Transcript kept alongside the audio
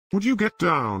Would you get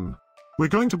down? We're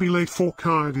going to be late for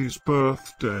Kaidi's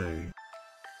birthday.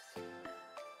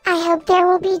 I hope there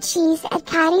will be cheese at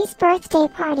Kaidi's birthday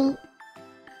party.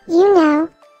 You know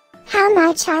how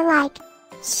much I like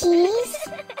cheese.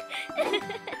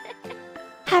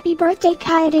 Happy birthday,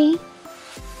 Kaidi.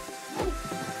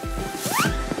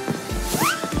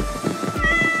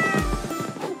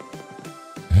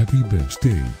 Happy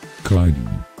birthday,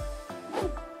 Kaidi.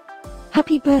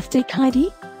 Happy birthday,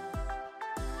 Kaidi.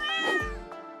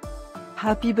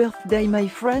 Happy birthday, my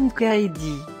friend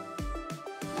Kaidi.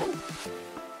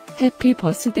 Happy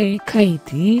birthday,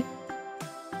 Kaidi.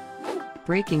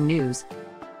 Breaking news.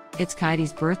 It's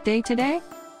Kaidi's birthday today?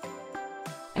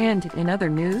 And in other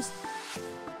news,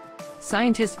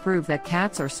 scientists prove that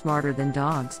cats are smarter than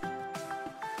dogs.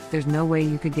 There's no way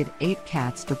you could get 8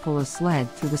 cats to pull a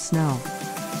sled through the snow.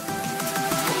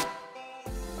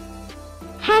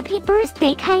 Happy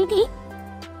birthday, Kaidi.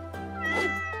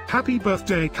 Happy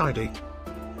birthday, Kaidi.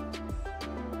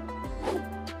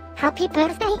 Happy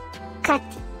birthday, Cut.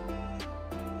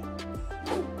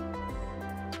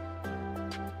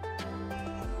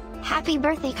 Happy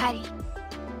birthday, Kaidi.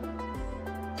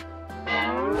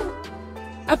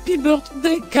 Happy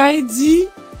birthday,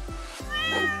 Kaidi.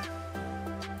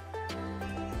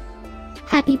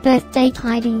 Happy birthday,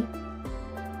 Kaidi.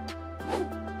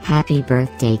 Happy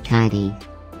birthday, Kaidi.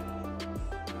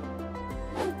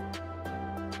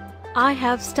 I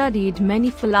have studied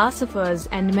many philosophers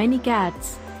and many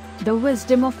cats. The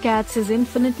wisdom of cats is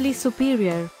infinitely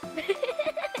superior.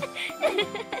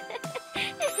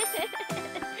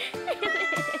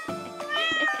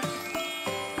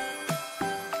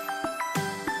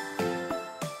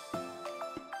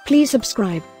 Please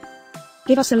subscribe,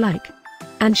 give us a like,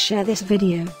 and share this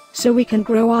video, so we can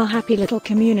grow our happy little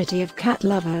community of cat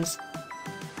lovers.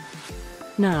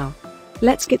 Now,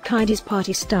 let's get Kaidi's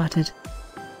party started.